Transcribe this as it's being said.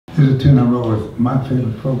Here's a tune I wrote with my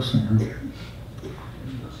favorite folk singer,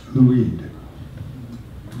 Lou Reed.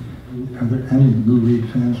 Are there any Lou Reed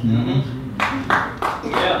fans in the audience?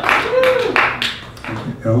 Yeah.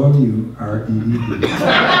 L-O-U-R-E-E-D.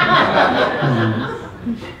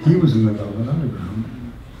 He was in the Velvet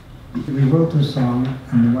Underground. We wrote this song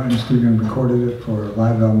and we went in the studio and recorded it for a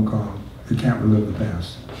live album called You Can't Relive the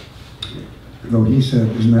Past. Though he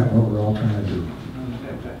said, isn't that what we're all trying to do?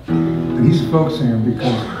 And he's a folk singer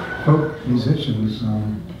because folk musicians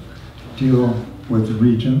deal with the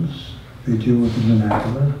regions, they deal with the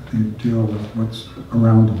vernacular, they deal with what's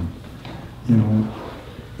around them. You know,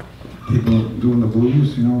 people doing the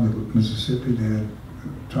blues, you know, the Mississippi, they had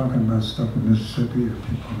talking about stuff in Mississippi, or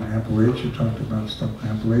people in Appalachia talked about stuff in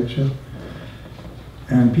Appalachia.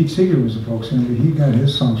 And Pete Seeger was a folk singer, but he got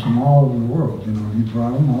his songs from all over the world, you know, he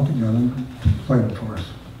brought them all together and played them for us.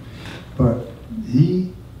 But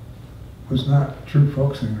he was not a true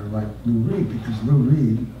folk singer like Lou Reed, because Lou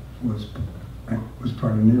Reed was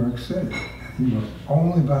part of New York City. He was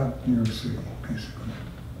only about New York City, basically.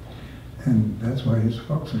 And that's why he's a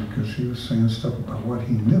folk singer, because he was saying stuff about what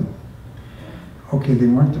he knew. Okay, they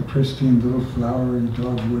weren't the pristine little flowery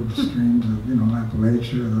dogwood streams of, you know,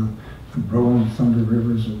 Appalachia, the rolling thunder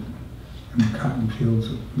rivers and the cotton fields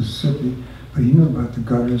of Mississippi, but he knew about the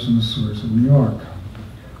gutters and the sewers of New York.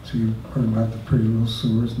 So you heard about the pretty little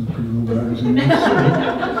sewers and the pretty little gutters in New York City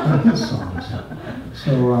in his songs. So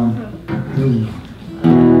here we go.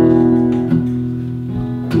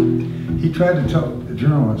 He tried to tell the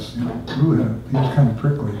journalists, you know, he was kind of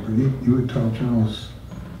prickly, but he would tell journalists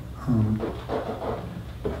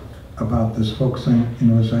about this folk singer, you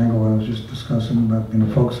know, this angle I was just discussing about being a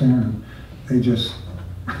folk singer, and they just,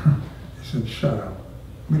 they said, shut up.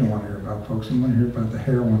 We don't want to hear about folks. We want to hear about the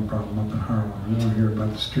heroin problem up in Harlem. We want to hear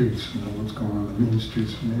about the streets, you know, what's going on in the mean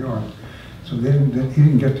streets of New York. So he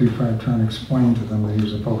didn't get too far trying to explain to them that he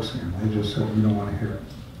was a folk singer. They just said, we don't want to hear it.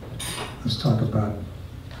 Let's talk about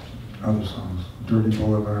other songs, Dirty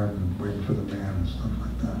Boulevard and Waiting for the Man and stuff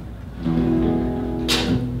like that.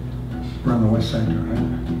 We're on the West Side, right?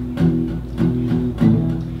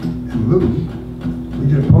 And Lou, we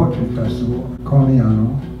did a poetry festival at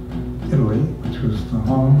Conegliano, Italy, which was the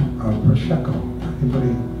home of Prosecco.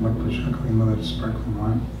 Anybody like Prosecco? You know that sparkling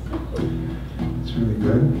wine? It's really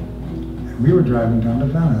good. And we were driving down to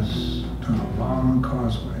Venice, down a long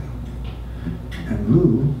causeway. And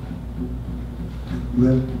Lou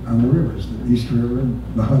lived on the rivers, the East River,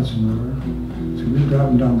 the Hudson River. So we were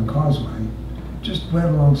driving down the causeway, just right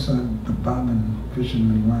alongside the bobbing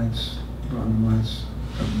fishermen lights, bobbing lights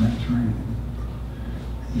of the Mediterranean,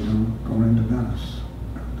 you know, going into Venice.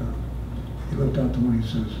 And, he looked out the window and he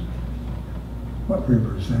says, what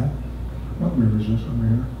river is that? What river is this over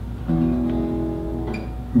here?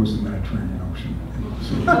 It was the Mediterranean Ocean.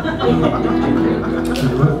 So it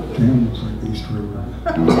looked to him, it was like the East River.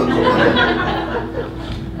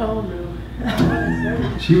 Oh no.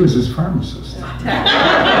 She was his pharmacist.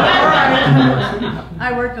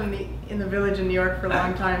 I worked in the village in New York for a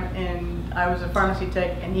long time, and I was a pharmacy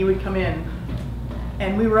tech, and he would come in.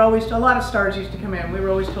 And we were always, a lot of stars used to come in. We were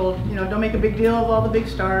always told, you know, don't make a big deal of all the big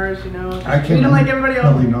stars, you know. Treat them like everybody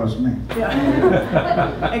else. Nobody knows me.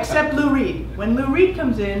 Yeah. Except Lou Reed. When Lou Reed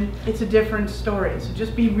comes in, it's a different story. So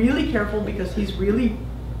just be really careful, because he's really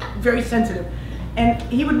very sensitive. And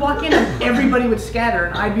he would walk in and everybody would scatter,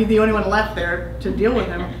 and I'd be the only one left there to deal with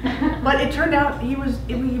him. But it turned out he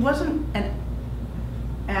wasn't an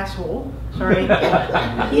asshole, sorry.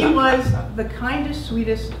 He was the kindest,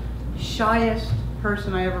 sweetest, shyest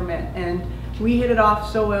person I ever met. And we hit it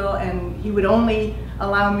off so well, and he would only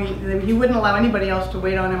allow me, he wouldn't allow anybody else to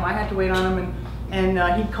wait on him. I had to wait on him, and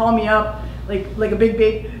he'd call me up like a big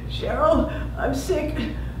babe, Cheryl, I'm sick.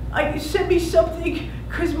 Send me something,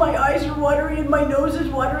 because my eyes are watering and my nose is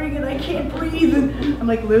watering and I can't breathe. And I'm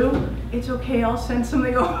like, Lou, it's okay, I'll send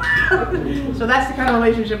something over. So that's the kind of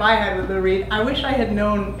relationship I had with Lou Reed. I wish I had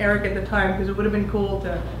known Eric at the time, because it would have been cool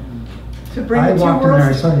to bring the two worlds. I walked in there,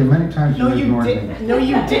 I saw you many times, you ignored me. No,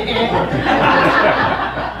 you didn't.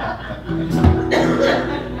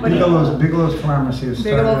 Bigelow's Pharmacy.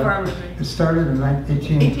 Bigelow Pharmacy. It started in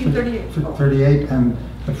 1838, and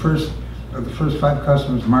the first 5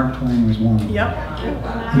 customers, Mark Twain was one. Yep.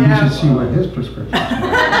 And you should see what his prescriptions were.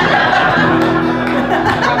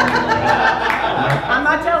 I'm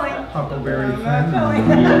not telling. Huckleberry Finn. I'm not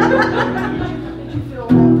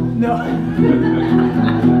telling. No.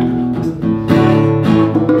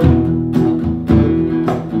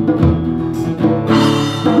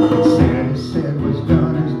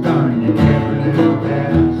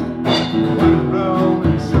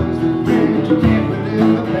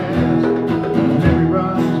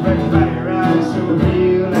 Back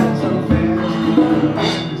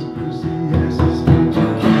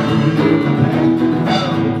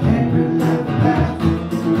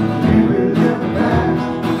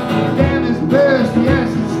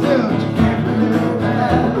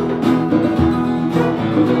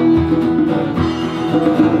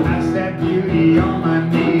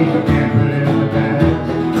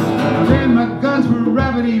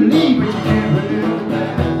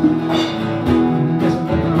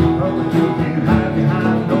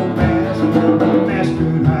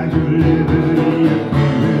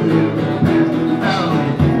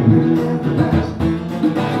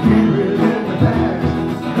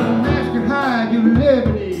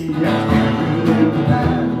relive the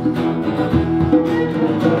past.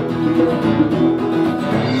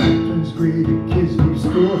 Turns gray, the kids leave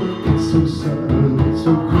school. It's so subtle, it's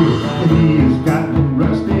so cruel. And he has gotten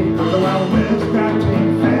rusty. The Wild West got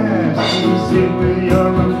tame fast. You sit with your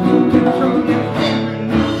remote control. You can't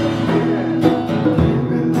relive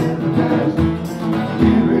the past.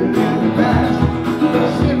 Can't relive the past.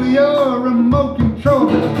 Sit with your remote control.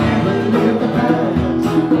 Can't relive the past.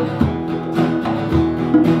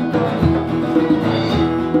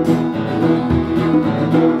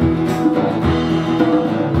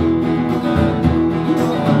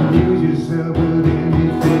 Amuse yourself with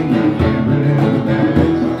anything. You can't relive the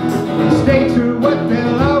past. Mistakes are what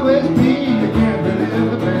they'll always be. You can't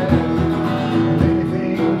relive the past. And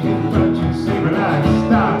anything you thought you'd say, relax,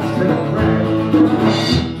 starts to crash.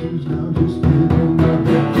 Choose now, just live in the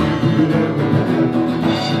past. Can't relive the past.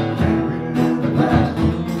 Can't relive the past.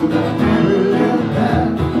 Can't relive the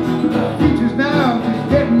past. Future's now, just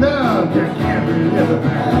getting up. You can't relive the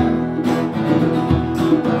past.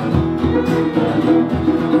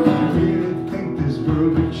 Really think this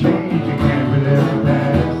world would change? You can't relive the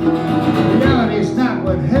past. Reality's not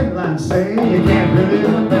what headlines say. You can't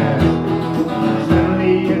relive the past.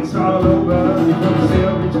 Suddenly it's all over before the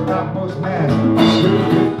sail reaches the topmost mast. You're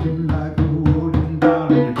drifting like a wooden doll.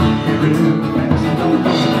 You can't relive the past.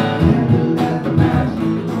 Can't relive the past.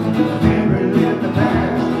 Can't relive the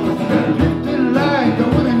past. You're drifting like a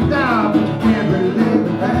wooden doll, but you can't relive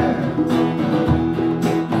the past.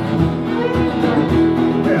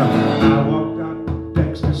 Well, I walked out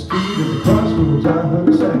Dexter Street at the crossroads. I heard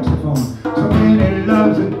a saxophone. So many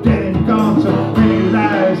loves are dead and gone. So many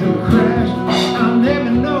lives have crashed. I'll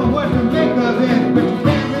never know what to make of it, but you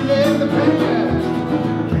can't relive the past.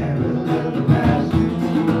 Can't relive the past.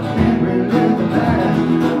 Can't relive the past.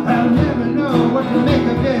 I'll never know what to make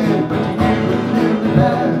of it, but you can't relive the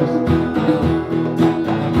past.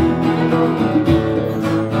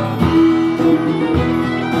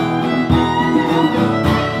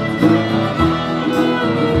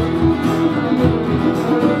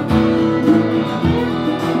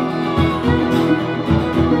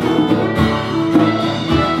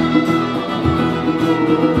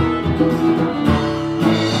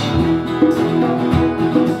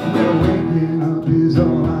 Well, waking up is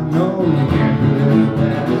all I know. You can't relive the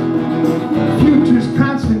past. The future's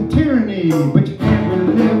constant tyranny, but